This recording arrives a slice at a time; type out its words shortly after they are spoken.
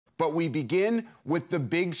But we begin with the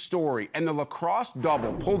big story, and the lacrosse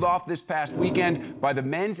double pulled off this past weekend by the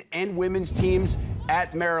men's and women's teams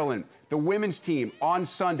at Maryland. The women's team on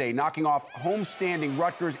Sunday knocking off homestanding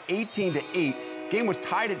Rutgers 18-8. Game was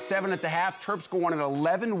tied at 7 at the half. Terps go on an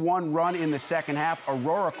 11-1 run in the second half.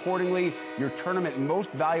 Aurora, Cordingley, your tournament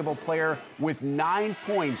most valuable player, with 9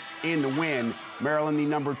 points in the win. Maryland, the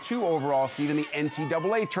number 2 overall seed in the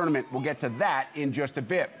NCAA tournament. We'll get to that in just a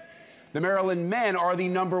bit. The Maryland men are the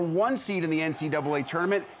number 1 seed in the NCAA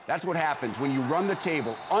tournament. That's what happens when you run the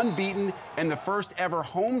table unbeaten and the first ever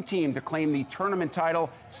home team to claim the tournament title,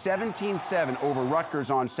 17-7 over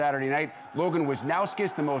Rutgers on Saturday night. Logan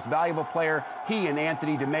Wisnauskas, the most valuable player. He and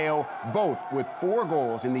Anthony Demaio, both with 4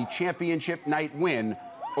 goals in the championship night win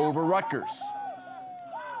over Rutgers.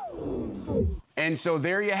 And so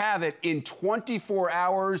there you have it. In 24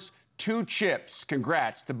 hours, 2 chips.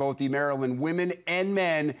 Congrats to both the Maryland women and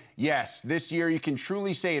men. Yes, this year you can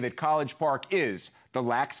truly say that College Park is the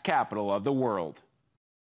lax capital of the world.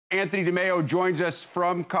 Anthony Demaio joins us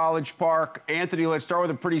from College Park. Anthony, let's start with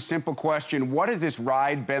a pretty simple question. What has this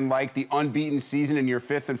ride been like, the unbeaten season in your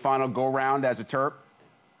 5th and final go-round as a Terp?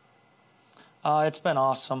 It's been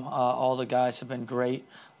awesome. All the guys have been great.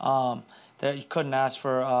 You couldn't ask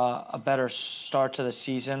for a better start to the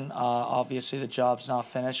season. Obviously, the job's not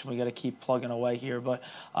finished. We got to keep plugging away here, but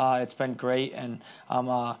it's been great, and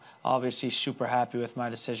I'm obviously super happy with my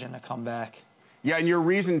decision to come back. Yeah, and your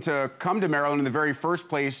reason to come to Maryland in the very first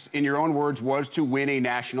place, in your own words, was to win a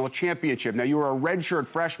national championship. Now, you were a redshirt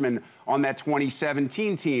freshman on that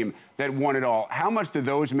 2017 team that won it all. How much do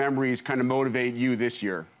those memories kind of motivate you this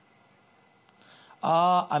year?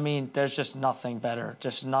 I mean, there's just nothing better,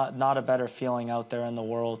 just not a better feeling out there in the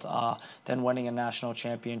world than winning a national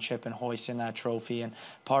championship and hoisting that trophy. And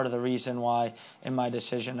part of the reason why in my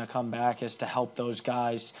decision to come back is to help those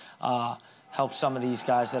guys, help some of these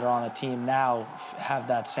guys that are on the team now have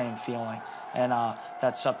that same feeling. And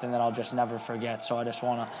that's something that I'll just never forget. So I just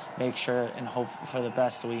want to make sure and hope for the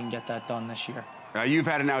best that we can get that done this year. You've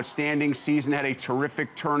had an outstanding season, had a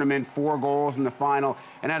terrific tournament, 4 goals in the final.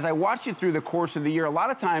 And as I watched you through the course of the year, a lot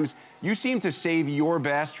of times you seem to save your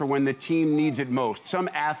best for when the team needs it most. Some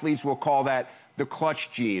athletes will call that the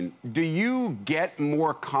clutch gene. Do you get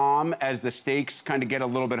more calm as the stakes kind of get a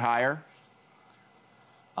little bit higher?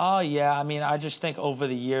 Yeah. I mean, I just think over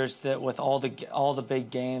the years that with all the big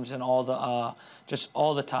games and all the just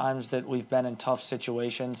all the times that we've been in tough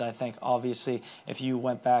situations, I think obviously if you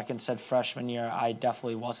went back and said freshman year, I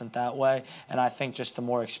definitely wasn't that way. And I think just the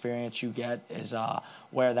more experience you get is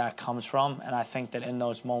where that comes from. And I think that in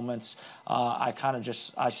those moments, I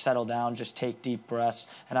settle down, just take deep breaths,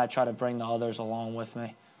 and I try to bring the others along with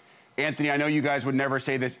me. Anthony, I know you guys would never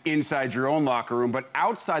say this inside your own locker room, but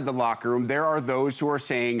outside the locker room, there are those who are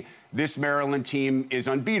saying this Maryland team is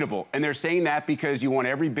unbeatable. And they're saying that because you won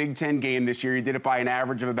every Big Ten game this year. You did it by an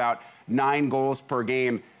average of about 9 goals per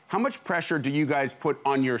game. How much pressure do you guys put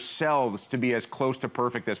on yourselves to be as close to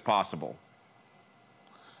perfect as possible?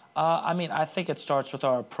 I mean, I think it starts with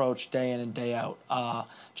our approach day in and day out.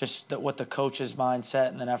 With the coach's mindset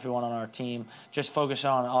and then everyone on our team, just focusing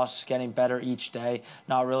on us getting better each day,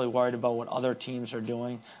 not really worried about what other teams are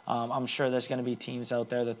doing. I'm sure there's going to be teams out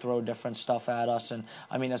there that throw different stuff at us. And,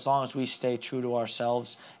 I mean, as long as we stay true to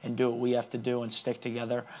ourselves and do what we have to do and stick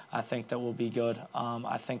together, I think that we'll be good.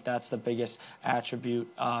 I think that's the biggest attribute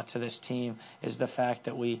to this team is the fact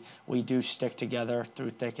that we do stick together through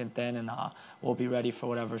thick and thin, and we'll be ready for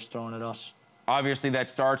whatever's thrown at us. Obviously, that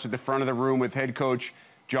starts at the front of the room with head coach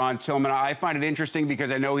John Tillman. I find it interesting because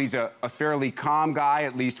I know he's a fairly calm guy,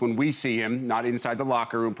 at least when we see him, not inside the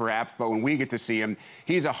locker room perhaps, but when we get to see him.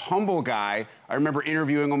 He's a humble guy. I remember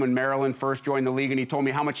interviewing him when Maryland first joined the league, and he told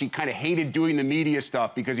me how much he kind of hated doing the media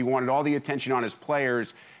stuff because he wanted all the attention on his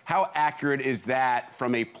players. How accurate is that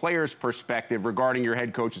from a player's perspective regarding your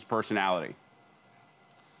head coach's personality?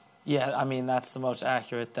 Yeah, I mean, that's the most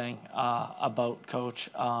accurate thing about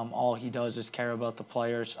Coach. All he does is care about the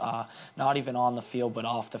players, not even on the field, but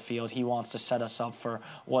off the field. He wants to set us up for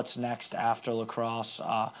what's next after lacrosse,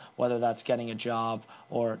 whether that's getting a job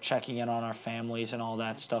or checking in on our families and all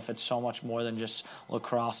that stuff. It's so much more than just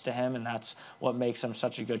lacrosse to him, and that's what makes him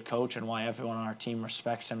such a good coach and why everyone on our team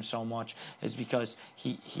respects him so much is because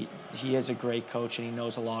he is a great coach and he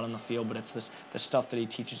knows a lot on the field, but it's the stuff that he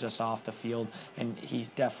teaches us off the field, and he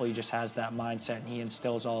definitely just has that mindset, and he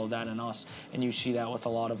instills all of that in us. And you see that with a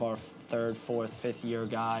lot of our 3rd, 4th, 5th year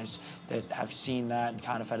guys that have seen that and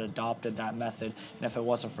kind of had adopted that method. And if it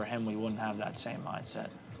wasn't for him, we wouldn't have that same mindset.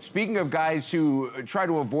 Speaking of guys who try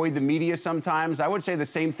to avoid the media sometimes, I would say the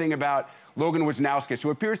same thing about Logan Wisnauskas, who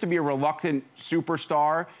appears to be a reluctant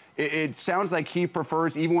superstar. it sounds like he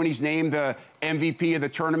prefers, even when he's named the MVP of the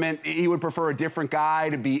tournament, he would prefer a different guy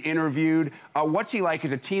to be interviewed. What's he like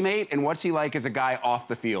as a teammate, and what's he like as a guy off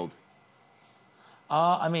the field?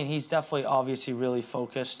 I mean, he's definitely obviously really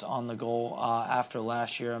focused on the goal after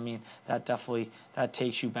last year. I mean, that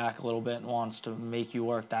takes you back a little bit and wants to make you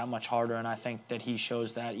work that much harder, and I think that he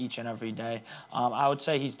shows that each and every day. I would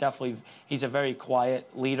say he's a very quiet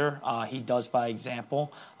leader. He does by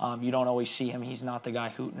example. You don't always see him. He's not the guy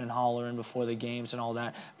hooting and hollering before the games and all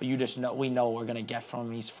that, but you just know, we know what we're going to get from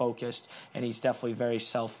him. He's focused, and he's definitely very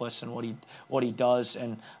selfless in what he does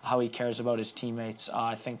and how he cares about his teammates.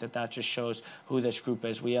 I think that just shows who this group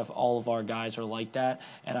is. We have all of our guys are like that,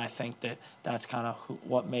 and I think that's kind of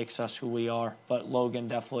what makes us who we are. But Logan,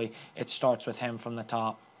 definitely, it starts with him from the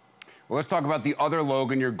top. Well, let's talk about the other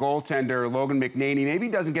Logan, your goaltender, Logan McNaney. Maybe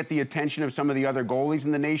he doesn't get the attention of some of the other goalies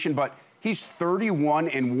in the nation, but he's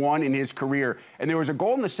 31-1 in his career. And there was a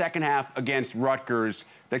goal in the second half against Rutgers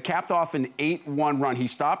that capped off an 8-1 run. He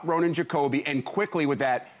stopped Ronan Jacoby, and quickly with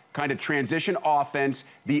that kind of transition offense,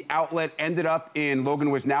 the outlet ended up in Logan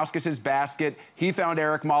Wisnauskas' basket. He found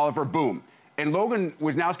Eric Molliver, boom. And Logan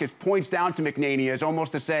Wisnauskas points down to McNaney as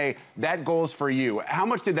almost to say, that goal's for you. How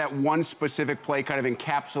much did that one specific play kind of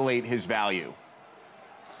encapsulate his value?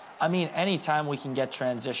 I mean, anytime we can get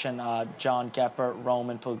transition, John Geppert,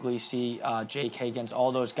 Roman Puglisi, Jake Higgins,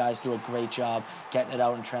 all those guys do a great job getting it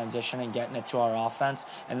out in transition and getting it to our offense.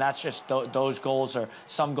 And that's just those goals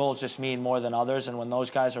some goals just mean more than others. And when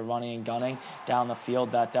those guys are running and gunning down the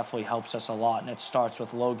field, that definitely helps us a lot. And it starts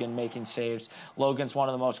with Logan making saves. Logan's one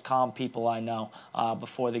of the most calm people I know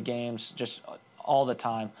before the games, just all the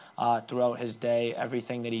time throughout his day.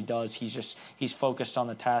 Everything that he does, he's focused on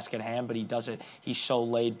the task at hand, but he's so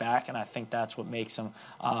laid back, and I think that's what makes him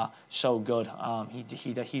so good.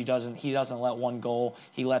 He doesn't let one goal,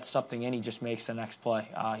 he lets something in, he just makes the next play.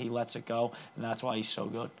 He lets it go, and that's why he's so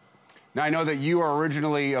good. Now, I know that you are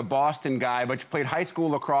originally a Boston guy, but you played high school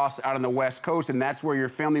lacrosse out on the West Coast, and that's where your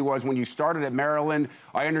family was when you started at Maryland.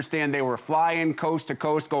 I understand they were flying coast to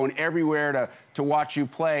coast, going everywhere to watch you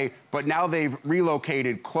play, but now they've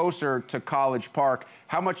relocated closer to College Park.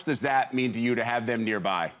 How much does that mean to you to have them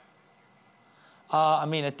nearby? I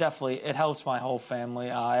mean, it helps my whole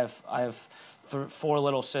family. I have 4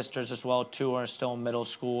 little sisters as well. 2 are still in middle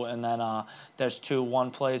school, and then there's 2.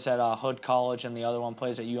 One plays at Hood College, and the other one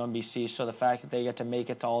plays at UMBC. So the fact that they get to make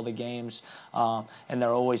it to all the games and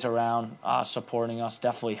they're always around supporting us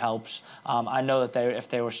definitely helps. I know that if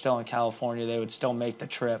they were still in California, they would still make the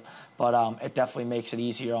trip, but it definitely makes it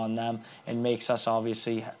easier on them and makes us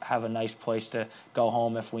obviously have a nice place to go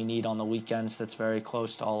home if we need on the weekends that's very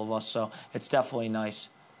close to all of us. So it's definitely nice.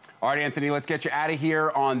 All right, Anthony, let's get you out of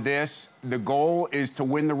here on this. The goal is to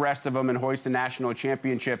win the rest of them and hoist a national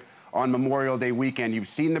championship on Memorial Day weekend. You've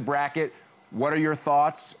seen the bracket. What are your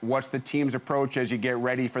thoughts? What's the team's approach as you get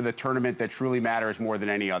ready for the tournament that truly matters more than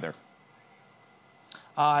any other?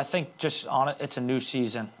 I think just on it, it's a new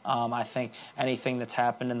season. I think anything that's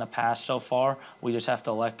happened in the past so far, we just have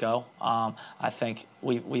to let go. I think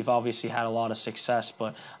we've obviously had a lot of success,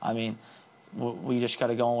 but, I mean, we just got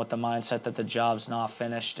to go in with the mindset that the job's not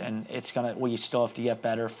finished, and we still have to get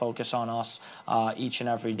better, focus on us each and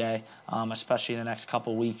every day, especially the next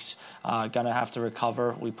couple weeks. Gonna have to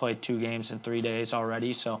recover. We played 2 games in 3 days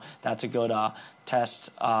already, so that's a good test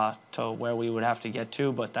to where we would have to get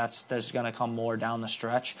to, but there's going to come more down the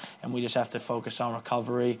stretch, and we just have to focus on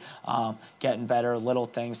recovery, getting better, little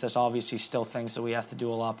things. There's obviously still things that we have to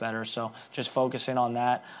do a lot better, so just focusing on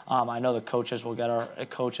that. I know the coaches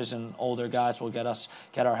and older guys will get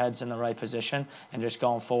our heads in the right position, and just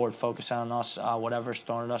going forward, focus on us, whatever's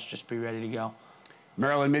thrown at us, just be ready to go.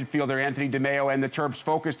 Maryland midfielder Anthony Demaio and the Terps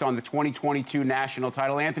focused on the 2022 national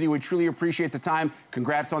title. Anthony, we truly appreciate the time.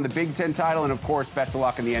 Congrats on the Big Ten title, and, of course, best of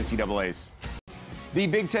luck in the NCAAs. The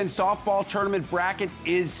Big Ten softball tournament bracket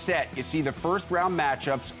is set. You see the first-round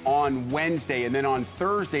matchups on Wednesday, and then on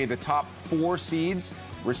Thursday, the top 4 seeds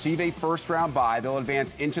receive a first-round bye. They'll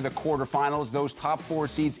advance into the quarterfinals. Those top 4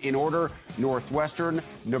 seeds in order: Northwestern,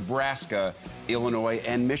 Nebraska, Illinois,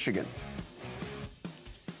 and Michigan.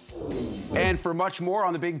 And for much more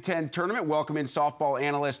on the Big Ten tournament, welcome in softball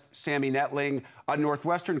analyst Sammy Netling.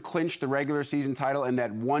 Northwestern clinched the regular season title and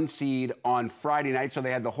that 1 seed on Friday night, so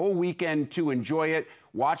they had the whole weekend to enjoy it,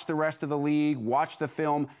 watch the rest of the league, watch the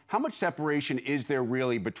film. How much separation is there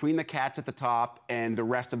really between the Cats at the top and the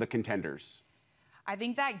rest of the contenders? I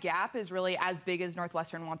think that gap is really as big as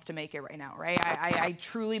Northwestern wants to make it right now, right? I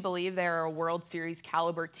truly believe they're a World Series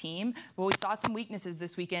caliber team, but we saw some weaknesses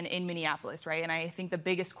this weekend in Minneapolis, right? And I think the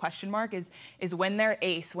biggest question mark is when their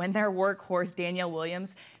ace, when their workhorse, Danielle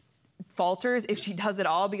Williams, falters, if she does at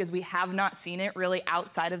all, because we have not seen it really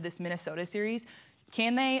outside of this Minnesota series,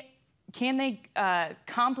 can they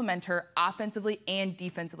complement her offensively and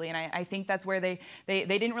defensively? And I think that's where they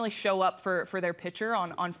didn't really show up for their pitcher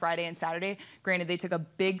on Friday and Saturday. Granted, they took a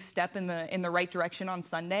big step in the right direction on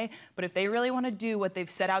Sunday, but if they really want to do what they've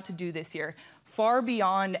set out to do this year, far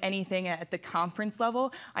beyond anything at the conference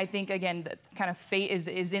level, I think, again, the kind of fate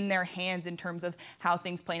is in their hands in terms of how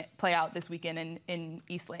things play out this weekend in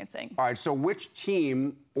East Lansing. All right, so which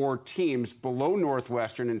team or teams below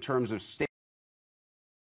Northwestern in terms of state?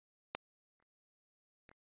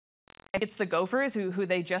 It's the Gophers, who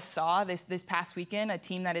they just saw this past weekend, a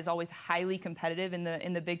team that is always highly competitive in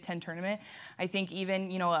the Big Ten tournament. I think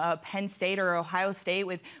even a Penn State or Ohio State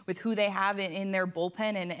with who they have in their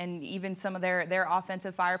bullpen and even some of their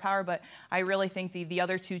offensive firepower. But I really think the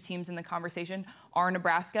other two teams in the conversation are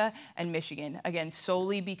Nebraska and Michigan. Again,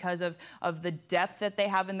 solely because of the depth that they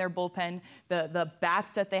have in their bullpen, the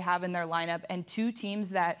bats that they have in their lineup, and two teams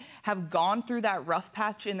that have gone through that rough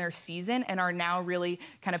patch in their season and are now really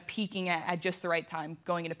kind of peaking at just the right time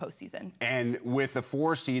going into postseason. And with the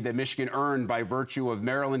 4 seed that Michigan earned by virtue of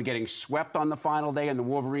Maryland getting swept on the final day and the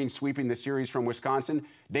Wolverines sweeping the series from Wisconsin,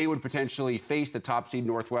 they would potentially face the top seed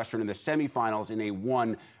Northwestern in the semifinals in a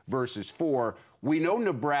 1 versus 4. We know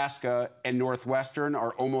Nebraska and Northwestern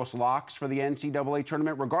are almost locks for the NCAA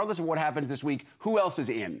tournament. Regardless of what happens this week, who else is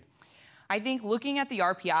in? I think looking at the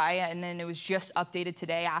RPI, and then it was just updated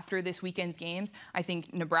today after this weekend's games, I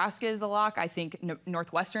think Nebraska is a lock. I think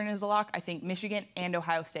Northwestern is a lock. I think Michigan and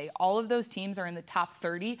Ohio State. All of those teams are in the top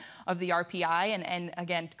 30 of the RPI. And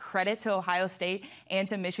again, credit to Ohio State and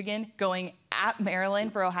to Michigan going at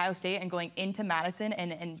Maryland for Ohio State and going into Madison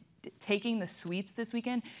and taking the sweeps this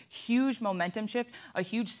weekend. Huge momentum shift, a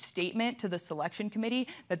huge statement to the selection committee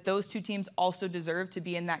that those two teams also deserve to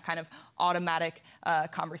be in that kind of automatic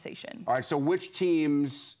conversation. All right, so which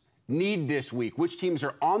teams need this week? Which teams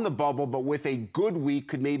are on the bubble but with a good week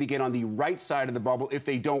could maybe get on the right side of the bubble if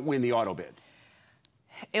they don't win the auto bid?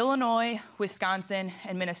 Illinois, Wisconsin,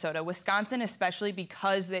 and Minnesota. Wisconsin, especially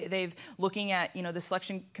because they've looking at, the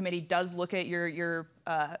selection committee does look at your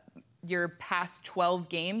past 12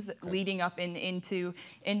 games leading up into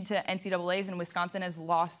NCAAs, and Wisconsin has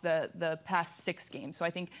lost the past 6 games. So I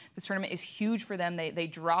think this tournament is huge for them. They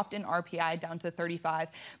dropped in RPI down to 35,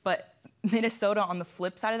 but Minnesota, on the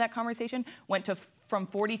flip side of that conversation, went from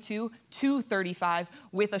 42 to 35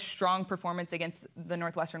 with a strong performance against the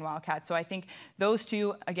Northwestern Wildcats. So I think those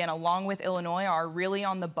two, again, along with Illinois, are really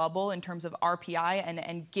on the bubble in terms of RPI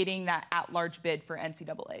and getting that at-large bid for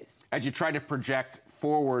NCAAs. As you try to project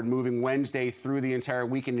forward, moving Wednesday through the entire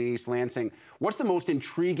weekend in East Lansing, what's the most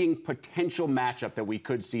intriguing potential matchup that we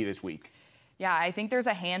could see this week? Yeah, I think there's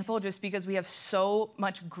a handful just because we have so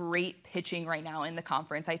much great pitching right now in the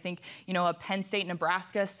conference. I think, a Penn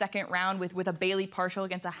State-Nebraska second round with a Bailey Partial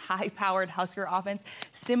against a high-powered Husker offense.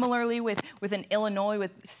 Similarly with an Illinois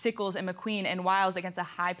with Sickles and McQueen and Wiles against a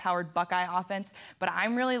high-powered Buckeye offense. But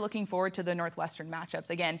I'm really looking forward to the Northwestern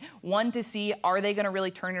matchups. Again, one, to see, are they going to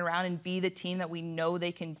really turn it around and be the team that we know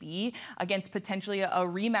they can be against potentially a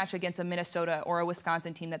rematch against a Minnesota or a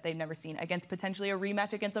Wisconsin team that they've never seen, against potentially a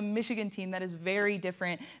rematch against a Michigan team that is very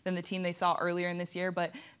different than the team they saw earlier in this year.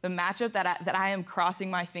 But the matchup that I am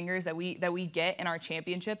crossing my fingers that we get in our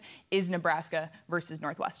championship is Nebraska versus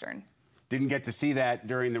Northwestern. Didn't get to see that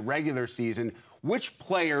during the regular season. Which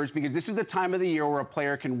players, because this is the time of the year where a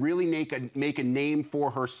player can really make a name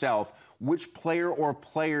for herself, which player or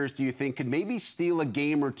players do you think could maybe steal a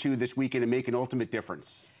game or two this weekend and make an ultimate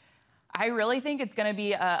difference? I really think it's going to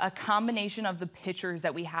be a combination of the pitchers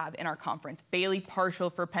that we have in our conference. Bailey Partial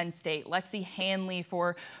for Penn State, Lexi Hanley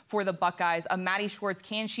for the Buckeyes, Maddie Schwartz.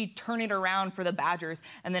 Can she turn it around for the Badgers?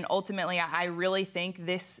 And then ultimately, I really think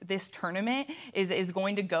this tournament is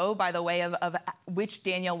going to go by the way of which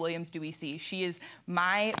Danielle Williams do we see. She is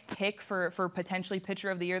my pick for potentially pitcher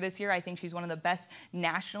of the year this year. I think she's one of the best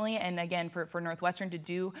nationally. And again, for Northwestern to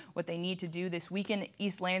do what they need to do this weekend,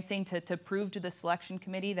 East Lansing, to prove to the selection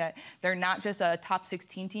committee that they're not just a top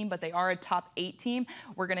 16 team, but they are a top 8 team.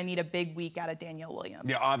 We're going to need a big week out of Danielle Williams.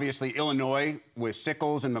 Yeah, obviously, Illinois with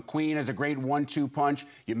Sickles and McQueen as a great 1-2 punch.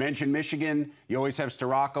 You mentioned Michigan. You always have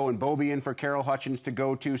Starocco and Bobian for Carol Hutchins to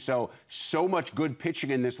go to. So much good pitching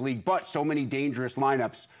in this league, but so many dangerous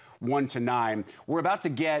lineups, 1-9. We're about to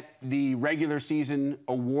get the regular season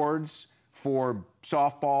awards for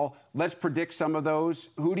softball. Let's predict some of those.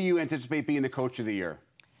 Who do you anticipate being the coach of the year?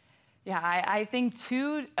 Yeah, I think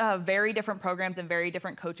two very different programs and very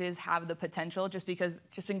different coaches have the potential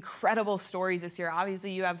just incredible stories this year.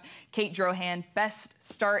 Obviously, you have Kate Drohan, best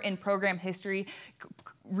start in program history,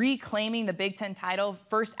 reclaiming the Big Ten title,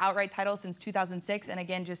 first outright title since 2006, and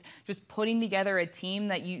again, just putting together a team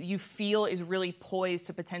that you feel is really poised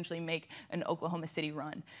to potentially make an Oklahoma City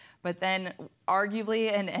run. But then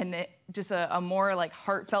arguably, and just a more like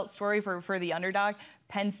heartfelt story for the underdog,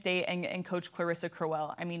 Penn State and Coach Clarissa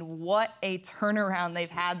Crowell. I mean, what a turnaround they've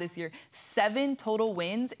had this year. 7 total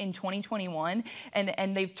wins in 2021,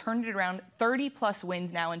 and they've turned it around, 30-plus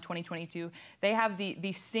wins now in 2022. They have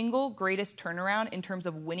the single greatest turnaround in terms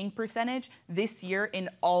of winning percentage this year in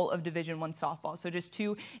all of Division I softball. So just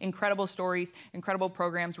 2 incredible stories, incredible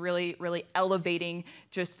programs, really, really elevating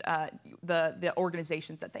just the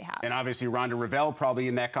organizations that they have. And obviously, Rhonda Revelle probably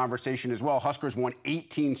in that conversation as well. Huskers won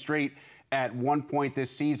 18 straight at one point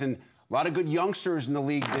this season. A lot of good youngsters in the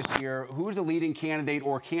league this year. Who's the leading candidate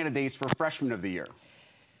or candidates for Freshman of the Year?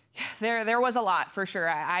 There was a lot, for sure.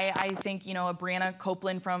 I think, a Brianna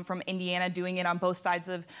Copeland from Indiana doing it on both sides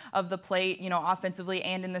of the plate, offensively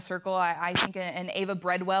and in the circle. I think an Ava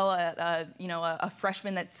Breadwell, a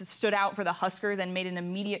freshman that stood out for the Huskers and made an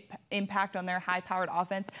immediate impact on their high-powered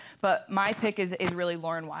offense. But my pick is really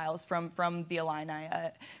Lauren Wiles from the Illini.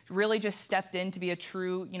 Really just stepped in to be a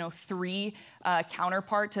true, 3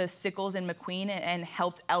 counterpart to Sickles and McQueen and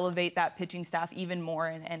helped elevate that pitching staff even more.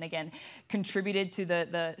 And again, contributed to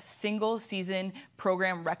the single season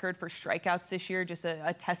program record for strikeouts this year. Just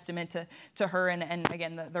a testament to her and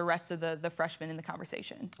again, the rest of the freshmen in the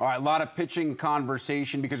conversation. All right, a lot of pitching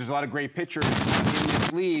conversation because there's a lot of great pitchers in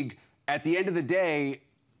this league. At the end of the day,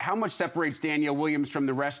 how much separates Danielle Williams from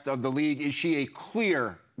the rest of the league? Is she a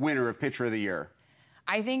clear winner of Pitcher of the Year?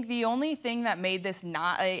 I think the only thing that made this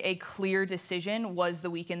not a clear decision was the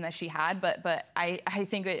weekend that she had, but I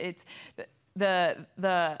think it's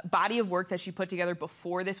the body of work that she put together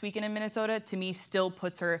before this weekend in Minnesota, to me, still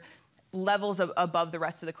puts her levels above the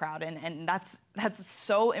rest of the crowd, and that's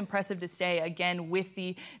so impressive to say, again, with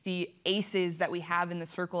the aces that we have in the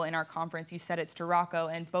circle in our conference. You said it's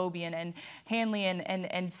Storako and Bobian and Hanley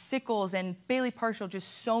and Sickles and Bailey Partial,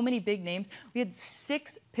 just so many big names. We had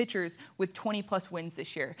 6 pitchers with 20-plus wins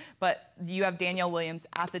this year, but you have Danielle Williams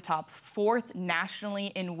at the top, 4th nationally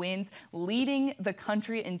in wins, leading the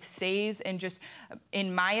country in saves, and just,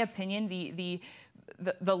 in my opinion,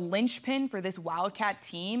 the linchpin for this Wildcat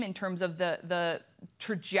team in terms of the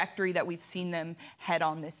trajectory that we've seen them head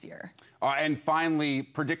on this year. And finally,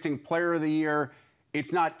 predicting Player of the Year.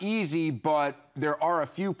 It's not easy, but there are a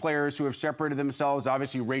few players who have separated themselves.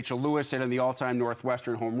 Obviously, Rachel Lewis set in the all-time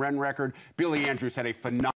Northwestern home run record. Billie Andrews had a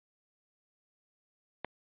phenomenal.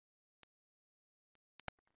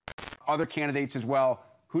 Other candidates as well.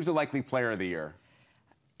 Who's the likely Player of the Year?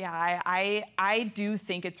 Yeah, I do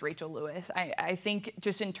think it's Rachel Lewis. I think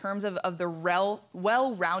just in terms of the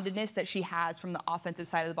well-roundedness that she has from the offensive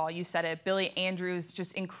side of the ball. You said it. Billie Andrews,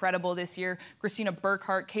 just incredible this year. Christina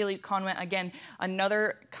Burkhart, Kaylee Conwent, again,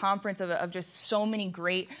 another conference of just so many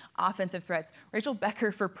great offensive threats. Rachel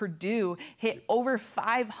Becker for Purdue hit over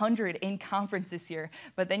 500 in conference this year.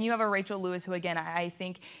 But then you have a Rachel Lewis who, again, I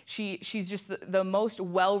think she's just the most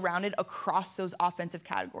well-rounded across those offensive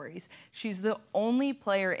categories. She's the only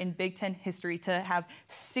player in Big Ten history to have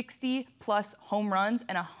 60-plus home runs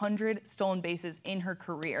and 100 stolen bases in her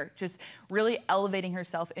career. Just really elevating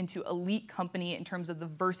herself into elite company in terms of the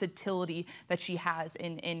versatility that she has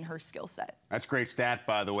in her skill set. That's a great stat,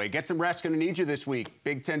 by the way. Get some rest. Going to need you this week.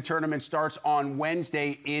 Big Ten tournament starts on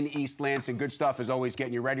Wednesday in East Lansing. Good stuff, as always,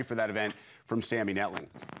 getting you ready for that event from Sammy Netling.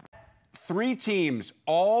 3 teams,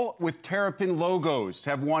 all with Terrapin logos,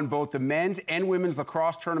 have won both the men's and women's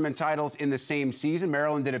lacrosse tournament titles in the same season.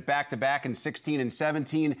 Maryland did it back-to-back in 16 and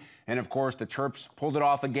 17. And, of course, the Terps pulled it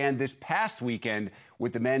off again this past weekend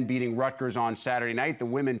with the men beating Rutgers on Saturday night, the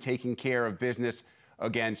women taking care of business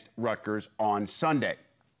against Rutgers on Sunday.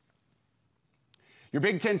 Your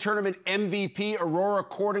Big Ten tournament MVP, Aurora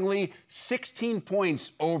Cordingley, 16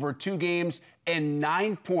 points over 2 games and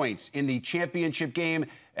 9 points in the championship game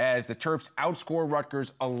as the Terps outscore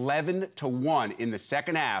Rutgers 11-1 in the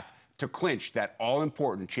second half to clinch that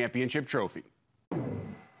all-important championship trophy.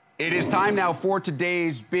 It is time now for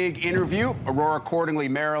today's big interview. Aurora Cordingley,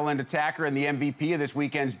 Maryland attacker and the MVP of this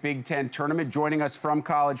weekend's Big Ten tournament, joining us from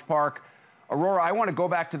College Park. Aurora, I want to go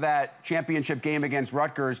back to that championship game against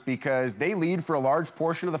Rutgers because they lead for a large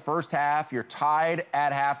portion of the first half. You're tied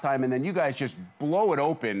at halftime, and then you guys just blow it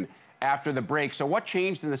open after the break. So what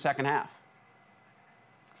changed in the second half?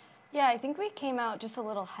 Yeah, I think we came out just a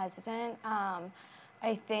little hesitant.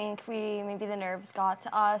 I think maybe the nerves got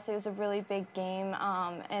to us. It was a really big game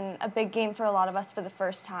and a big game for a lot of us for the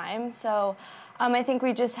first time. So I think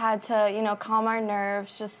we just had to, calm our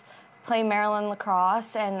nerves, just play Maryland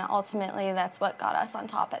lacrosse, and ultimately that's what got us on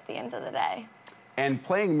top at the end of the day. And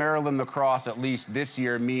playing Maryland lacrosse, at least this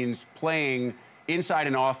year, means playing inside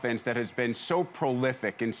an offense that has been so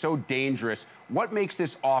prolific and so dangerous. What makes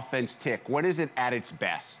this offense tick? What is it at its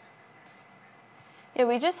best? Yeah,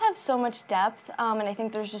 we just have so much depth, and I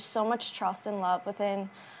think there's just so much trust and love within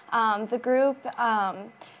the group.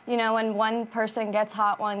 You know, when one person gets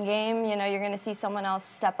hot one game, you know, you're going to see someone else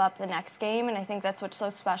step up the next game, and I think that's what's so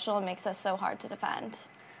special and makes us so hard to defend.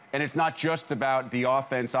 And it's not just about the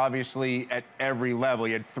offense, obviously, at every level.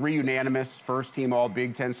 You had 3 unanimous first-team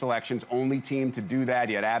All-Big Ten selections, only team to do that.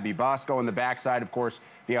 You had Abby Bosco on the backside, of course,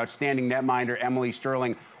 the outstanding netminder, Emily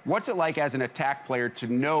Sterling. What's it like as an attack player to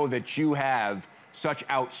know that you have such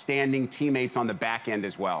outstanding teammates on the back end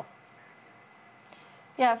as well?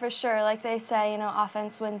 Yeah, for sure. Like they say, you know,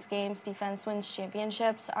 offense wins games, defense wins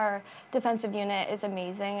championships. Our defensive unit is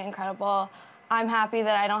amazing, incredible. I'm happy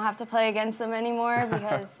that I don't have to play against them anymore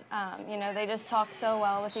because, you know, they just talk so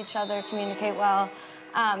well with each other, communicate well.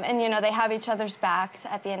 And, you know, they have each other's backs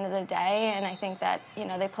at the end of the day. And I think that, you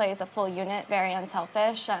know, they play as a full unit, very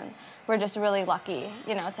unselfish. And we're just really lucky,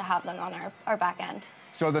 you know, to have them on our back end.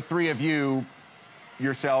 So the 3 of you,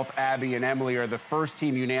 yourself, Abby, and Emily, are the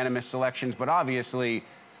first-team unanimous selections. But obviously,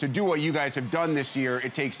 to do what you guys have done this year,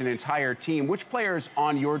 it takes an entire team. Which players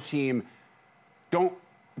on your team don't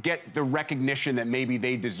get the recognition that maybe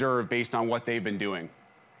they deserve based on what they've been doing?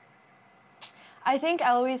 I think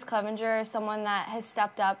Eloise Clevenger is someone that has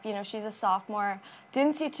stepped up. You know, she's a sophomore.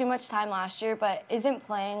 Didn't see too much time last year, but isn't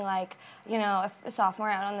playing like, you know, a sophomore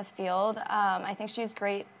out on the field. I think she's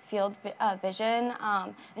great field vision,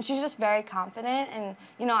 and she's just very confident. And,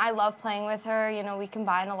 you know, I love playing with her. You know, we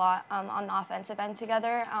combine a lot on the offensive end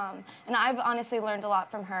together. And I've honestly learned a lot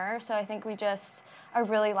from her. So I think we just are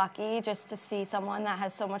really lucky just to see someone that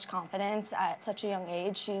has so much confidence at such a young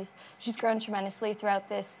age. She's grown tremendously throughout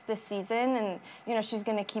this season, and, you know, she's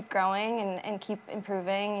going to keep growing and keep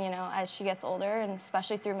improving, you know, as she gets older, and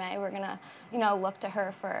especially through May, we're going to, you know, look to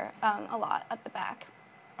her for a lot at the back.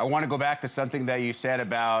 I want to go back to something that you said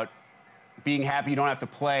about being happy you don't have to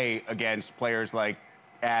play against players like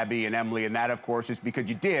Abby and Emily, and that, of course, is because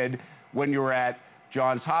you did when you were at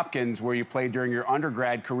Johns Hopkins, where you played during your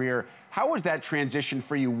undergrad career. How was that transition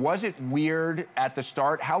for you? Was it weird at the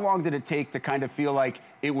start? How long did it take to kind of feel like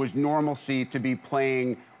it was normalcy to be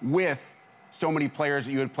playing with so many players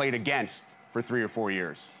that you had played against for 3 or 4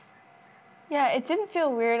 years? Yeah, it didn't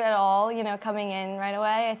feel weird at all, you know, coming in right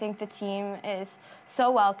away. I think the team is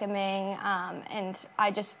so welcoming, and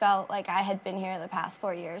I just felt like I had been here the past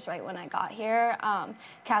 4 years right when I got here.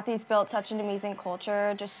 Kathy's built such an amazing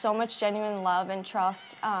culture, just so much genuine love and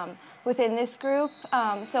trust within this group.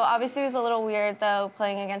 So obviously it was a little weird, though,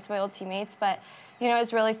 playing against my old teammates, but, you know, it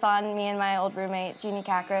was really fun. Me and my old roommate, Jeannie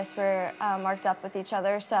Kakris, were marked up with each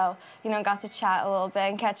other. So, you know, got to chat a little bit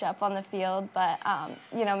and catch up on the field. But,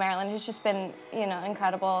 you know, Maryland has just been, you know,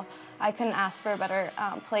 incredible. I couldn't ask for a better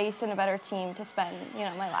place and a better team to spend, you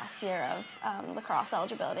know, my last year of lacrosse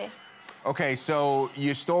eligibility. Okay, so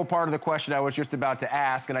you stole part of the question I was just about to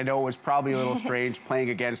ask, and I know it was probably a little strange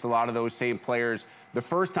playing against a lot of those same players the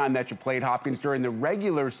first time that you played Hopkins during the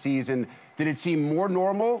regular season. Did it seem more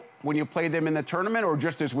normal when you played them in the tournament, or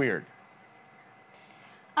just as weird?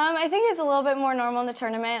 I think it's a little bit more normal in the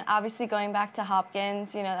tournament. Obviously, going back to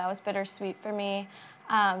Hopkins, you know, that was bittersweet for me.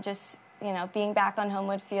 Just, you know, being back on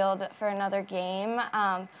Homewood Field for another game.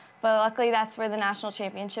 But luckily, that's where the national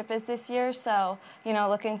championship is this year. So, you know,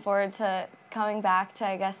 looking forward to coming back to,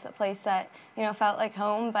 I guess, a place that, you know, felt like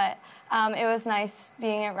home. But it was nice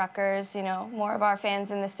being at Rutgers, you know, more of our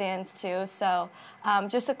fans in the stands too. So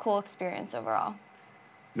just a cool experience overall.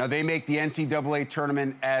 Now, they make the NCAA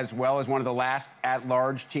tournament as well as one of the last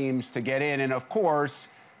at-large teams to get in. And, of course,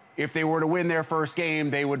 if they were to win their first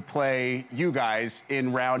game, they would play you guys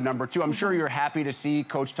in round number 2. I'm sure you're happy to see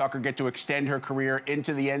Coach Tucker get to extend her career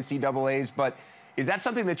into the NCAAs, but is that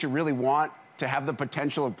something that you really want, to have the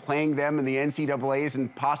potential of playing them in the NCAAs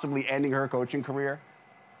and possibly ending her coaching career?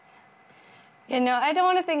 You know, I don't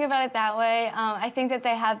want to think about it that way. I think that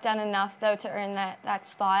they have done enough, though, to earn that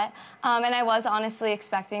spot. And I was honestly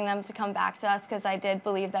expecting them to come back to us because I did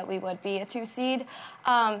believe that we would be a 2 seed.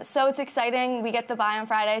 So it's exciting. We get the bye on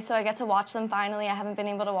Friday, so I get to watch them finally. I haven't been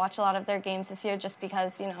able to watch a lot of their games this year just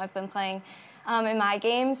because, you know, I've been playing in my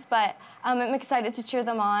games. But I'm excited to cheer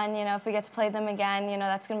them on. You know, if we get to play them again, you know,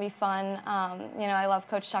 that's going to be fun. You know, I love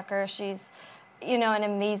Coach Tucker. She's, you know, an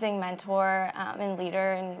amazing mentor and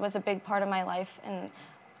leader, and was a big part of my life. And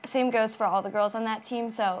same goes for all the girls on that team.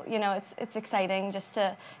 So, you know, it's exciting just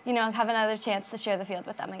to, you know, have another chance to share the field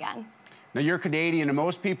with them again. Now, you're Canadian, and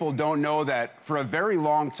most people don't know that for a very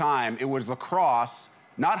long time, it was lacrosse,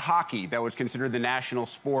 not hockey that was considered the national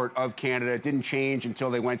sport of Canada. It didn't change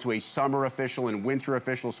until they went to a summer official and winter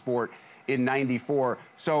official sport in '94.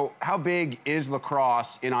 So how big is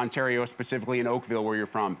lacrosse in Ontario, specifically in Oakville, where you're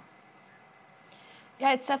from?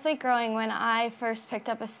 Yeah, it's definitely growing. When I first picked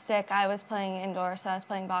up a stick, I was playing indoor, so I was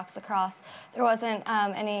playing box lacrosse. There wasn't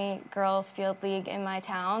any girls' field league in my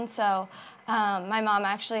town, so my mom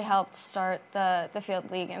actually helped start the field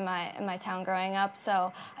league in my town growing up.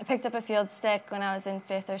 So I picked up a field stick when I was in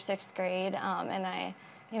 5th or 6th grade, and I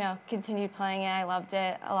continued playing it. I loved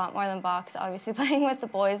it a lot more than box. Obviously, playing with the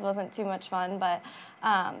boys wasn't too much fun, but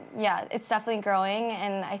yeah, it's definitely growing,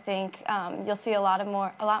 and I think you'll see a lot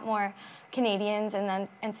more Canadians in the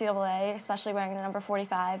NCAA, especially wearing the number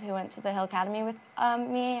 45, who went to the Hill Academy with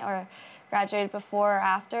me or graduated before or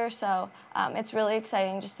after. So it's really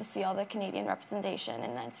exciting just to see all the Canadian representation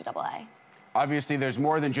in the NCAA. Obviously, there's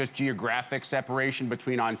more than just geographic separation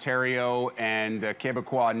between Ontario and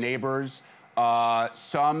Quebecois neighbors.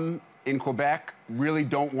 Some in Quebec really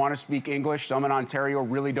don't want to speak English. Some in Ontario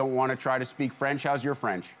really don't want to try to speak French. How's your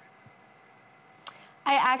French?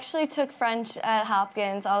 I actually took French at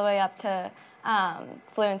Hopkins all the way up to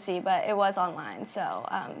fluency, but it was online, so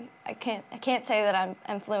I can't say that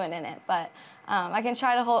I'm fluent in it, but I can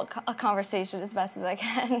try to hold a conversation as best as I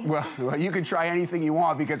can. Well, you can try anything you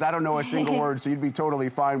want, because I don't know a single word, so you'd be totally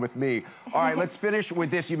fine with me. All right, let's finish with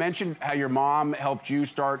this. You mentioned how your mom helped you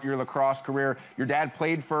start your lacrosse career. Your dad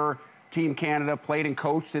played for Team Canada, played and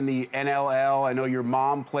coached in the NLL. I know your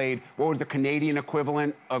mom played, what was the Canadian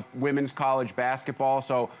equivalent of women's college basketball?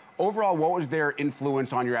 So overall, what was their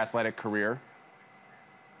influence on your athletic career?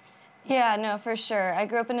 Yeah, no, for sure. I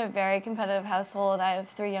grew up in a very competitive household. I have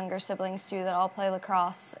 3 younger siblings, too, that all play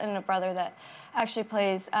lacrosse, and a brother that actually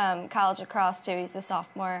plays college lacrosse, too. He's a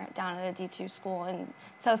sophomore down at a D2 school in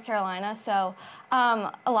South Carolina. So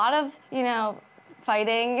a lot of,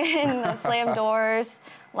 fighting and slam doors,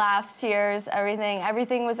 laughs, tears, everything.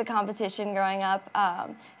 Everything was a competition growing up,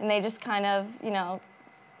 and they just kind of,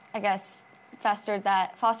 I guess, fostered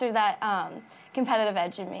that competitive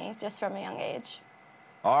edge in me just from a young age.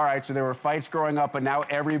 All right, so there were fights growing up, but now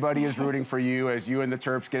everybody is rooting for you as you and the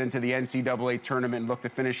Terps get into the NCAA tournament and look to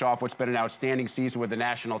finish off what's been an outstanding season with the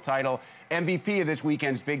national title. MVP of this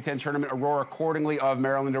weekend's Big Ten tournament, Aurora Cordingley of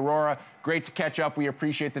Maryland. Aurora, great to catch up. We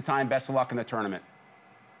appreciate the time. Best of luck in the tournament.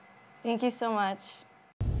 Thank you so much.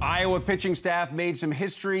 Iowa pitching staff made some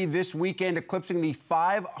history this weekend, eclipsing the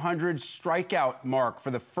 500 strikeout mark for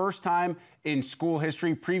the first time in school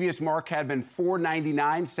history. Previous mark had been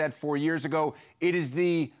 499, set 4 years ago. It is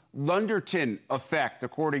the Lunderton effect,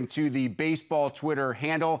 according to the baseball Twitter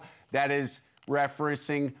handle. That is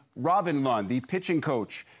referencing Robin Lund, the pitching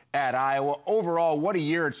coach at Iowa. Overall, what a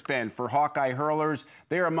year it's been for Hawkeye hurlers.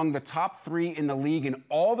 They are among the top 3 in the league in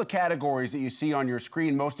all the categories that you see on your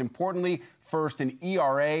screen. Most importantly, first in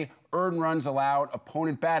ERA, earned runs allowed,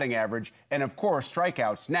 opponent batting average, and of course,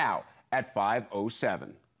 strikeouts now at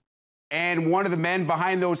 507. And one of the men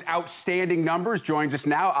behind those outstanding numbers joins us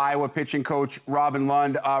now, Iowa pitching coach Robin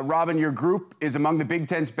Lund. Robin, your group is among the Big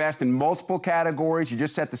Ten's best in multiple categories. You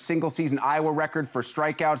just set the single-season Iowa record for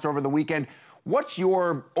strikeouts over the weekend. What's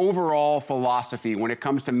your overall philosophy when it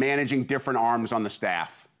comes to managing different arms on the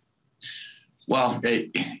staff? Well,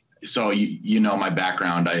 so you know my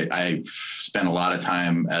background. I spent a lot of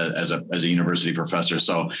time as a university professor.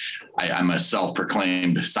 So I'm a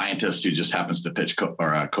self-proclaimed scientist who just happens to pitch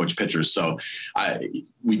coach pitchers. So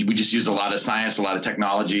we just use a lot of science, a lot of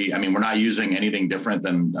technology. I mean, we're not using anything different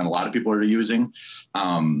than a lot of people are using,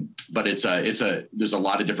 but there's a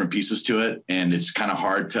lot of different pieces to it, and it's kind of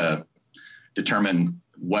hard to determine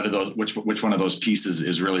which one of those pieces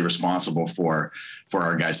is really responsible for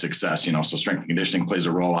our guys' success. So strength and conditioning plays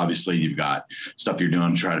a role. Obviously, you've got stuff you're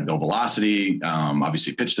doing to try to build velocity,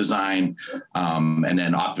 obviously pitch design, and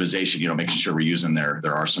then optimization, making sure we're using their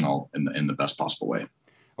arsenal in the best possible way.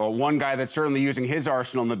 Well, one guy that's certainly using his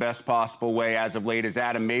arsenal in the best possible way as of late is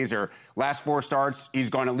Adam Mazur. Last 4 starts, he's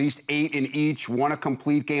gone at least 8 in each, won a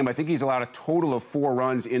complete game. I think he's allowed a total of 4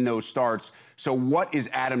 runs in those starts. So what is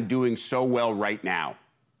Adam doing so well right now?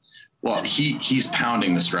 Well, he's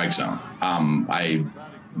pounding the strike zone. I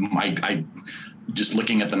just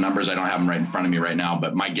looking at the numbers, I don't have them right in front of me right now,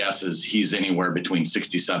 but my guess is he's anywhere between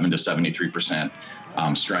 67 to 73%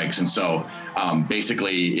 strikes. And so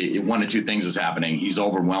basically 1 of 2 things is happening. He's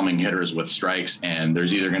overwhelming hitters with strikes, and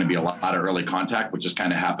there's either going to be a lot of early contact, which has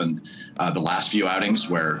kind of happened the last few outings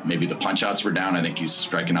where maybe the punch outs were down. I think he's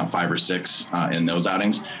striking out 5 or 6 in those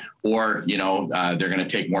outings. Or, they're going to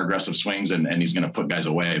take more aggressive swings and he's going to put guys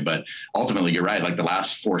away. But ultimately, you're right. Like the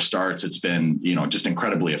last 4 starts, it's been, just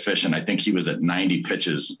incredibly efficient. I think he was at 90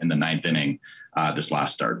 pitches in the 9th inning this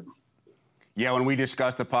last start. Yeah, when we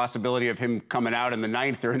discussed the possibility of him coming out in the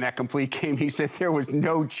ninth during that complete game, he said there was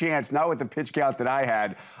no chance, not with the pitch count that I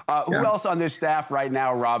had. Who else on this staff right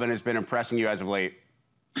now, Robin, has been impressing you as of late?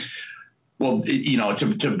 Well, you know,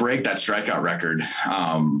 to break that strikeout record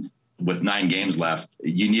with 9 games left,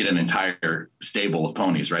 you need an entire stable of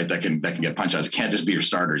ponies, right? That can get punch outs. It can't just be your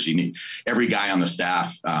starters. You need every guy on the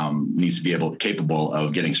staff needs to be capable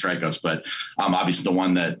of getting strikeouts. But obviously, the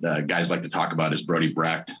one that guys like to talk about is Brody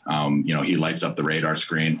Brecht. You know, he lights up the radar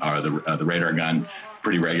screen or the radar gun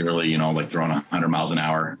pretty regularly, you know, like throwing 100 miles an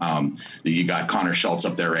hour. You got Connor Schultz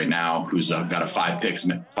up there right now, who's got a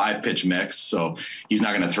 5-pitch mix. So he's not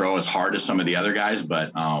going to throw as hard as some of the other guys, but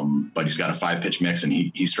he's got a 5-pitch mix and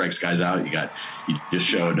he strikes guys out. You just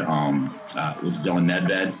showed Dylan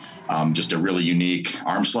Nedved, just a really unique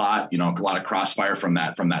arm slot, you know, a lot of crossfire from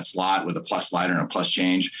that slot with a plus slider and a plus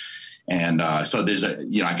change. And so there's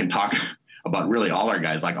I can talk about really all our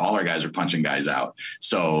guys, like all our guys are punching guys out.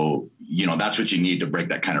 So, you know, that's what you need to break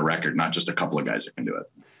that kind of record, not just a couple of guys that can do it.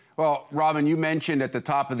 Well, Robin, you mentioned at the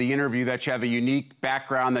top of the interview that you have a unique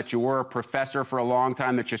background, that you were a professor for a long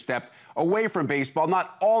time, that you stepped away from baseball,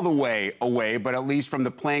 not all the way away, but at least from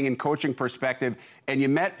the playing and coaching perspective. And you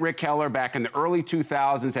met Rick Heller back in the early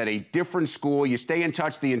 2000s at a different school. You stay in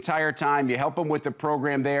touch the entire time. You help him with the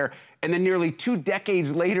program there. And then nearly 2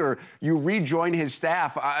 decades later, you rejoin his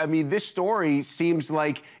staff. I mean, this story seems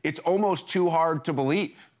like it's almost too hard to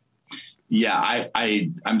believe. Yeah,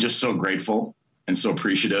 I'm just so grateful and so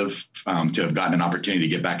appreciative to have gotten an opportunity to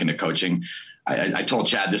get back into coaching. I told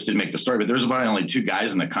Chad this didn't make the story, but there's about only 2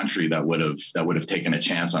 guys in the country that would have taken a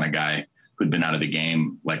chance on a guy who'd been out of the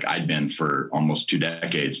game like I'd been for almost 2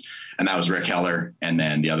 decades. And that was Rick Heller. And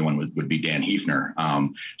then the other one would be Dan Hefner.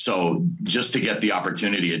 So just to get the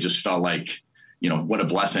opportunity, it just felt like, you know, what a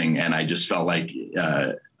blessing. And I just felt like, you know,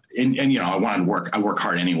 I work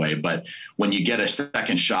hard anyway, but when you get a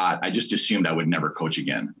second shot, I just assumed I would never coach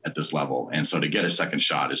again at this level. And so to get a second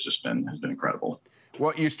shot has been incredible.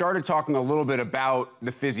 Well, you started talking a little bit about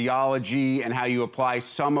the physiology and how you apply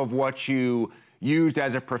some of what you used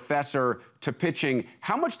as a professor to pitching.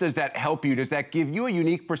 How much does that help you? Does that give you a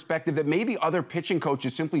unique perspective that maybe other pitching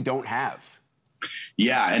coaches simply don't have?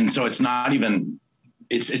 Yeah. And so it's not even,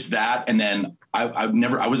 it's that. And then I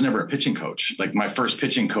was never a pitching coach. Like my first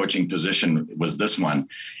pitching coaching position was this one.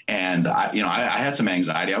 And I had some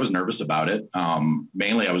anxiety. I was nervous about it.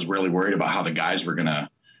 Mainly I was really worried about how the guys were going to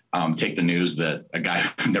take the news that a guy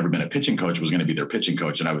who'd never been a pitching coach was going to be their pitching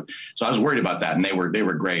coach. And so I was worried about that. And they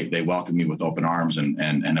were great. They welcomed me with open arms and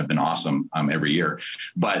have been awesome every year.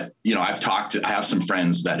 But, you know, I have some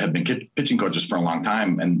friends that have been pitching coaches for a long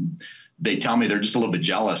time, and they tell me they're just a little bit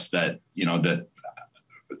jealous that, you know, that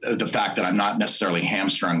the fact that I'm not necessarily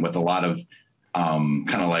hamstrung with a lot of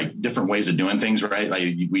kind of like different ways of doing things, right?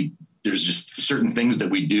 Like there's just certain things that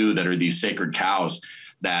we do that are these sacred cows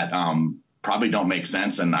that probably don't make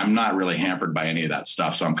sense. And I'm not really hampered by any of that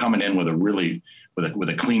stuff. So I'm coming in with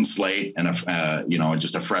a clean slate and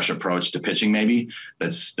just a fresh approach to pitching, maybe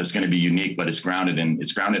that's going to be unique, but it's grounded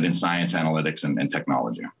in science, analytics, and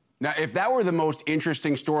technology. Now, if that were the most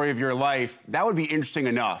interesting story of your life, that would be interesting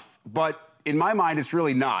enough. But in my mind, it's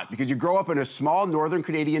really not, because you grow up in a small northern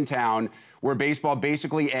Canadian town where baseball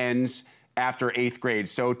basically ends after 8th grade.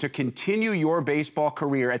 So to continue your baseball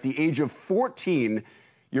career at the age of 14,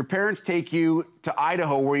 your parents take you to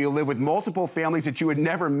Idaho, where you live with multiple families that you had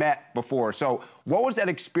never met before. So what was that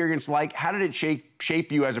experience like? How did it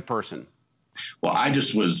shape you as a person? Well,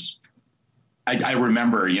 I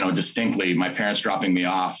remember, you know, distinctly my parents dropping me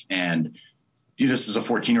off, and this is a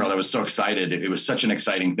 14-year-old. I was so excited. It was such an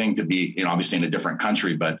exciting thing to be, you know, obviously in a different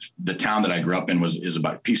country, but the town that I grew up in is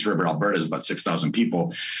about Peace River, Alberta, is about 6,000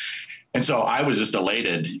 people. And so I was just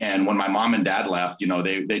elated. And when my mom and dad left, you know,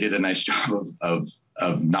 they did a nice job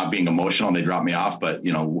of not being emotional. They dropped me off. But,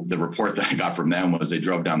 you know, the report that I got from them was they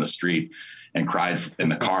drove down the street and cried in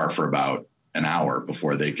the car for about an hour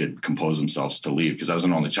before they could compose themselves to leave, because I was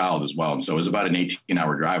an only child as well. And so it was about an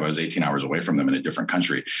 18-hour drive. I was 18 hours away from them in a different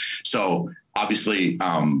country. So obviously,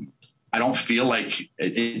 I don't feel like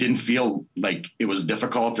it didn't feel like it was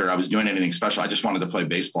difficult or I was doing anything special. I just wanted to play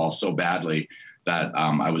baseball so badly that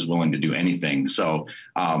I was willing to do anything. So,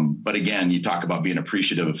 but again, you talk about being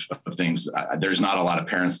appreciative of things. There's not a lot of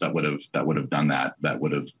parents that would have done that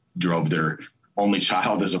would have drove their only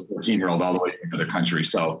child as a 14-year-old all the way to another country.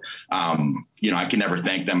 So, you know, I can never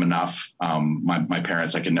thank them enough. My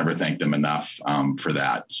parents, I can never thank them enough for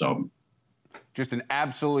that. So. Just an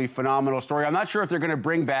absolutely phenomenal story. I'm not sure if they're going to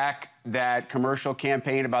bring back that commercial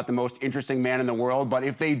campaign about the most interesting man in the world, but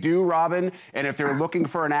if they do, Robin, and if they're looking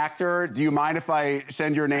for an actor, do you mind if I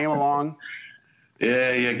send your name along?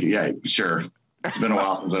 Yeah, sure. It's been a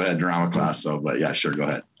while since I've had drama class, but yeah, sure, go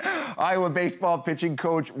ahead. Iowa baseball pitching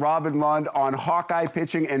coach Robin Lund on Hawkeye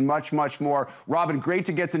pitching and much, much more. Robin, great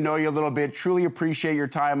to get to know you a little bit. Truly appreciate your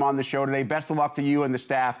time on the show today. Best of luck to you and the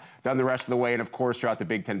staff down the rest of the way, and of course throughout the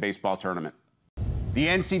Big Ten baseball tournament. The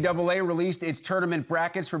NCAA released its tournament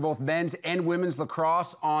brackets for both men's and women's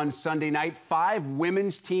lacrosse on Sunday night. 5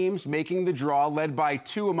 women's teams making the draw, led by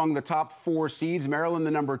 2 among the top 4 seeds. Maryland,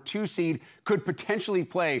 the number 2 seed, could potentially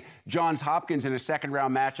play Johns Hopkins in a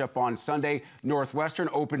second-round matchup on Sunday. Northwestern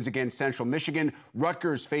opens against Central Michigan.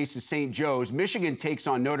 Rutgers faces St. Joe's. Michigan takes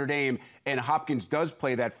on Notre Dame, and Hopkins does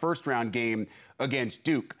play that first-round game against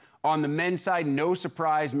Duke. On the men's side, no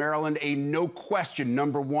surprise, Maryland, a no-question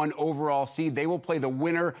number 1 overall seed. They will play the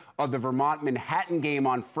winner of the Vermont-Manhattan game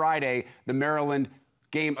on Friday. The Maryland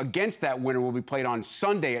game against that winner will be played on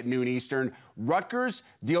Sunday at noon Eastern. Rutgers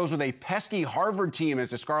deals with a pesky Harvard team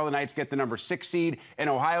as the Scarlet Knights get the number 6 seed, and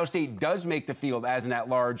Ohio State does make the field as an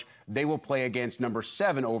at-large. They will play against number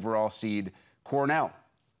 7 overall seed Cornell.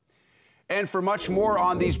 And for much more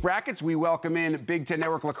on these brackets, we welcome in Big Ten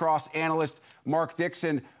Network lacrosse analyst Mark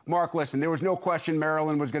Dixon. Mark, listen, there was no question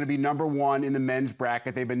Maryland was going to be number 1 in the men's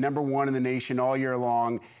bracket. They've been number 1 in the nation all year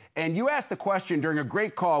long. And you asked the question during a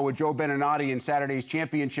great call with Joe Beninati in Saturday's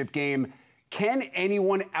championship game, can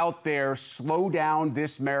anyone out there slow down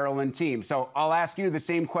this Maryland team? So I'll ask you the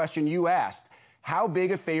same question you asked. How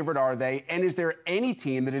big a favorite are they? And is there any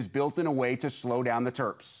team that is built in a way to slow down the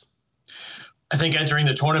Terps? I think entering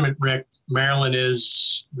the tournament, Rick, Maryland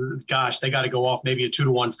is, they got to go off maybe a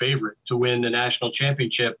 2-1 favorite to win the national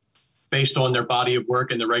championship based on their body of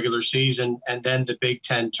work in the regular season and then the Big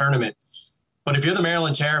Ten tournament. But if you're the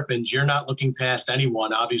Maryland Terrapins, you're not looking past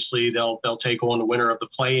anyone. Obviously, they'll take on the winner of the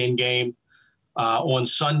play-in game on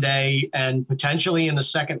Sunday, and potentially in the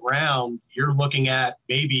second round, you're looking at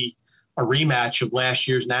maybe a rematch of last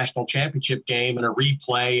year's national championship game and a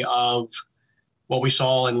replay of what we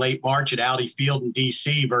saw in late March at Audi Field in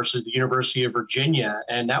D.C. versus the University of Virginia.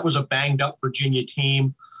 And that was a banged-up Virginia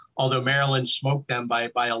team, although Maryland smoked them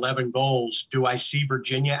by 11 goals. Do I see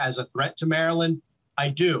Virginia as a threat to Maryland? I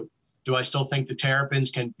do. Do I still think the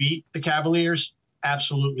Terrapins can beat the Cavaliers?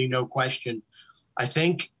 Absolutely, no question. I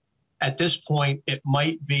think at this point it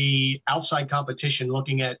might be outside competition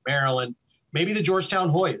looking at Maryland. Maybe the Georgetown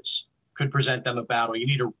Hoyas could present them a battle. You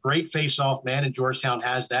need a great face-off man, and Georgetown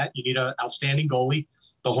has that. You need an outstanding goalie.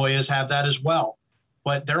 The Hoyas have that as well.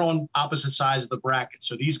 But they're on opposite sides of the bracket,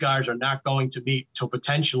 so these guys are not going to meet till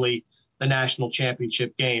potentially the national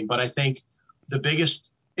championship game. But I think the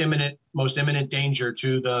biggest most imminent danger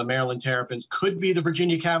to the Maryland Terrapins could be the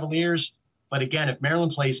Virginia Cavaliers. But again, if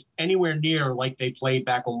Maryland plays anywhere near like they played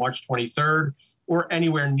back on March 23rd or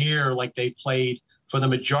anywhere near like they played for the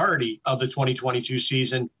majority of the 2022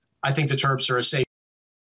 season, I think the Terps are a safe.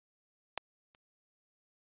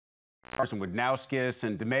 Wadnowskis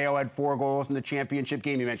and Demaio had 4 goals in the championship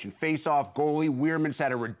game. You mentioned face-off, goalie. Weirman's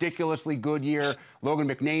had a ridiculously good year. Logan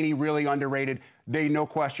McNaney, really underrated. They, no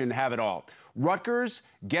question, have it all. Rutgers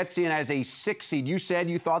gets in as a 6 seed. You said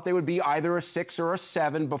you thought they would be either a 6 or a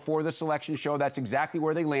 7 before the selection show. That's exactly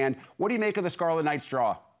where they land. What do you make of the Scarlet Knights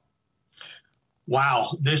draw? Wow,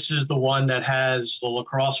 this is the one that has the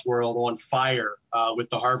lacrosse world on fire with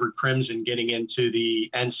the Harvard Crimson getting into the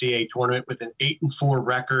NCAA tournament with an 8-4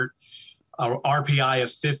 record, RPI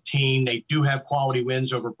of 15. They do have quality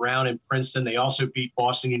wins over Brown and Princeton. They also beat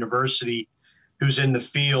Boston University, who's in the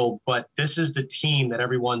field. But this is the team that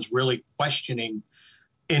everyone's really questioning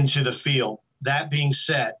into the field. That being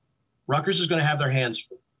said, Rutgers is going to have their hands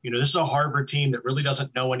full. This is a Harvard team that really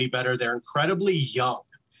doesn't know any better. They're incredibly young.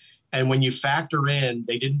 And when you factor in,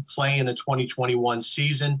 they didn't play in the 2021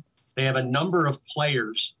 season. They have a number of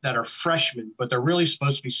players that are freshmen, but they're really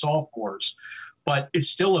supposed to be sophomores. But it's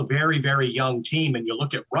still a very, very young team. And you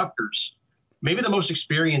look at Rutgers, maybe the most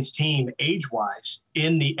experienced team age-wise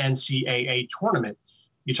in the NCAA tournament.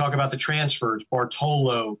 You talk about the transfers,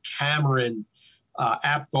 Bartolo, Cameron,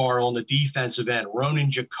 Apgar on the defensive end, Ronan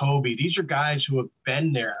Jacoby. These are guys who have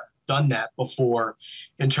been there, done that before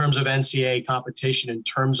in terms of NCAA competition, in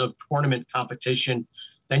terms of tournament competition.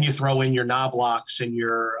 Then you throw in your Knoblauchs and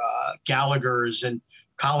your Gallaghers and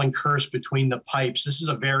Colin Kurse between the pipes. This is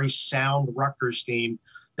a very sound Rutgers team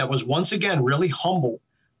that was once again really humbled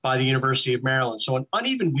by the University of Maryland. So an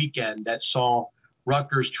uneven weekend that saw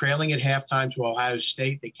Rutgers trailing at halftime to Ohio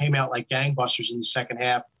State. They came out like gangbusters in the second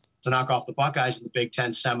half to knock off the Buckeyes in the Big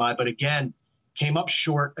Ten semi, but again, came up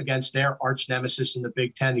short against their arch nemesis in the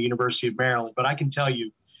Big Ten, the University of Maryland. But I can tell you,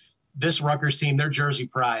 this Rutgers team, their Jersey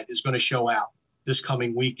pride is going to show out this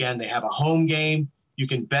coming weekend. They have a home game You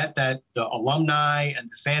can bet that the alumni and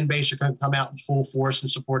the fan base are going to come out in full force and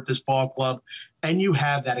support this ball club. And you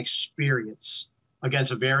have that experience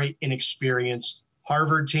against a very inexperienced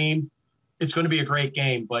Harvard team. It's going to be a great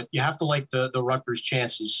game, but you have to like the Rutgers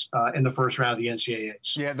chances in the first round of the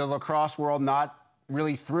NCAAs. Yeah, the lacrosse world not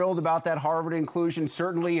really thrilled about that Harvard inclusion.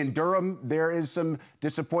 Certainly in Durham, there is some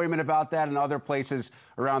disappointment about that, and other places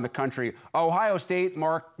around the country. Ohio State,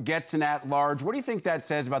 Mark, gets an at-large. What do you think that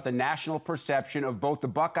says about the national perception of both the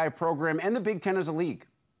Buckeye program and the Big Ten as a league?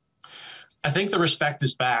 I think the respect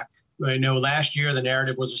is back. I know last year the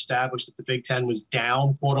narrative was established that the Big Ten was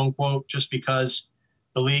down, quote unquote, just because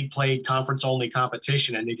the league played conference-only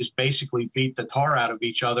competition, and they just basically beat the tar out of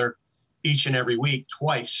each other each and every week,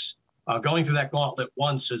 twice. Going through that gauntlet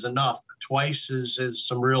once is enough, but twice is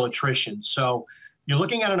some real attrition. So you're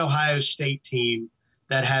looking at an Ohio State team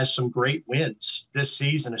that has some great wins this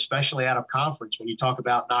season, especially out of conference. When you talk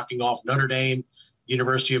about knocking off Notre Dame,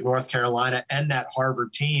 University of North Carolina, and that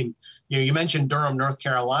Harvard team. You mentioned Durham, North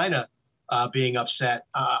Carolina being upset.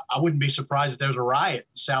 I wouldn't be surprised if there was a riot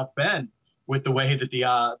in South Bend with the way that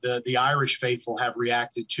the Irish faithful have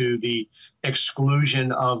reacted to the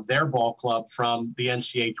exclusion of their ball club from the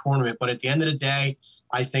NCAA tournament. But at the end of the day,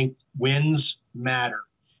 I think wins matter.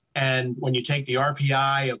 And when you take the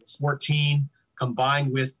RPI of 14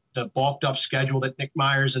 combined with the bulked up schedule that Nick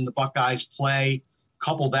Myers and the Buckeyes play,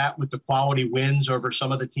 couple that with the quality wins over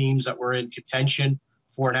some of the teams that were in contention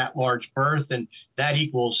for an at-large berth, and that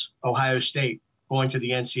equals Ohio State going to the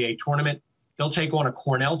NCAA tournament. They'll take on a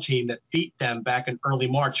Cornell team that beat them back in early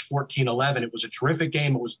March, 14-11. It was a terrific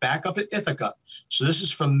game. It was back up at Ithaca. So this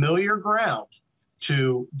is familiar ground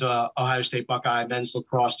to the Ohio State Buckeye men's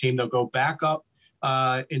lacrosse team. They'll go back up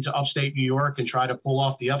into upstate New York and try to pull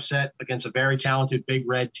off the upset against a very talented Big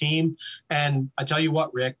Red team. And I tell you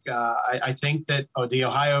what, Rick, I think that the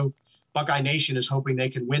Ohio Buckeye Nation is hoping they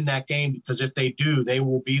can win that game, because if they do, they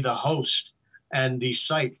will be the host and the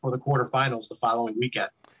site for the quarterfinals the following weekend.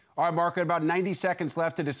 All right, Mark, about 90 seconds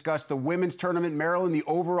left to discuss the women's tournament. Maryland, the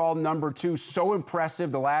overall #2, so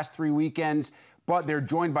impressive the last 3 weekends, but they're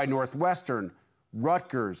joined by Northwestern,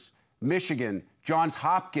 Rutgers, Michigan, Johns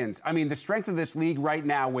Hopkins. I mean, the strength of this league right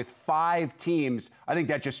now with 5 teams, I think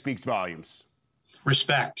that just speaks volumes.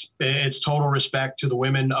 Respect. It's total respect to the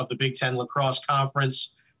women of the Big Ten Lacrosse Conference.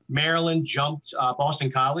 Maryland jumped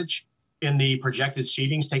Boston College in the projected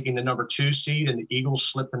seedings, taking the #2 seed, and the Eagles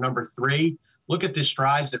slipped the #3. Look at the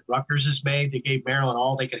strides that Rutgers has made. They gave Maryland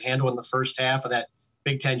all they could handle in the first half of that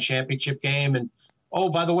Big Ten championship game. And, oh,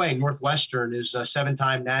 by the way, Northwestern is a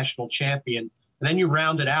 7-time national champion. And then you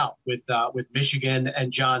round it out with Michigan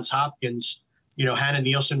and Johns Hopkins. You know, Hannah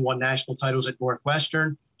Nielsen won national titles at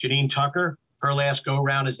Northwestern. Janine Tucker, her last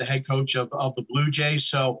go-around as the head coach of the Blue Jays.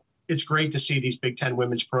 So it's great to see these Big Ten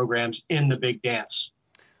women's programs in the big dance.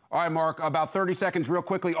 All right, Mark, about 30 seconds real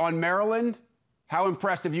quickly on Maryland. How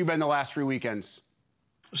impressed have you been the last 3 weekends?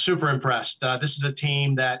 Super impressed. This is a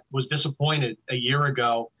team that was disappointed a year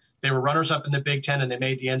ago. They were runners-up in the Big Ten, and they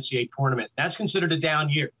made the NCAA tournament. That's considered a down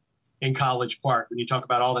year in College Park when you talk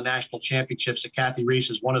about all the national championships that Kathy Reese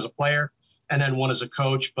has won as a player and then won as a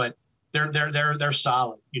coach. But they're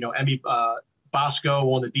solid. You know, Emmy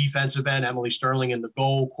Bosco on the defensive end, Emily Sterling in the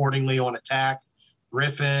goal, Cordingley on attack,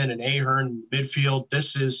 Griffin and Ahern in midfield.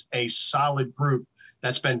 This is a solid group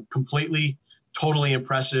that's been totally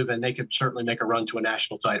impressive, and they could certainly make a run to a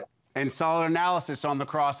national title. And solid analysis on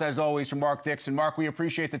lacrosse, as always, from Mark Dixon. Mark, we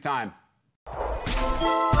appreciate the time.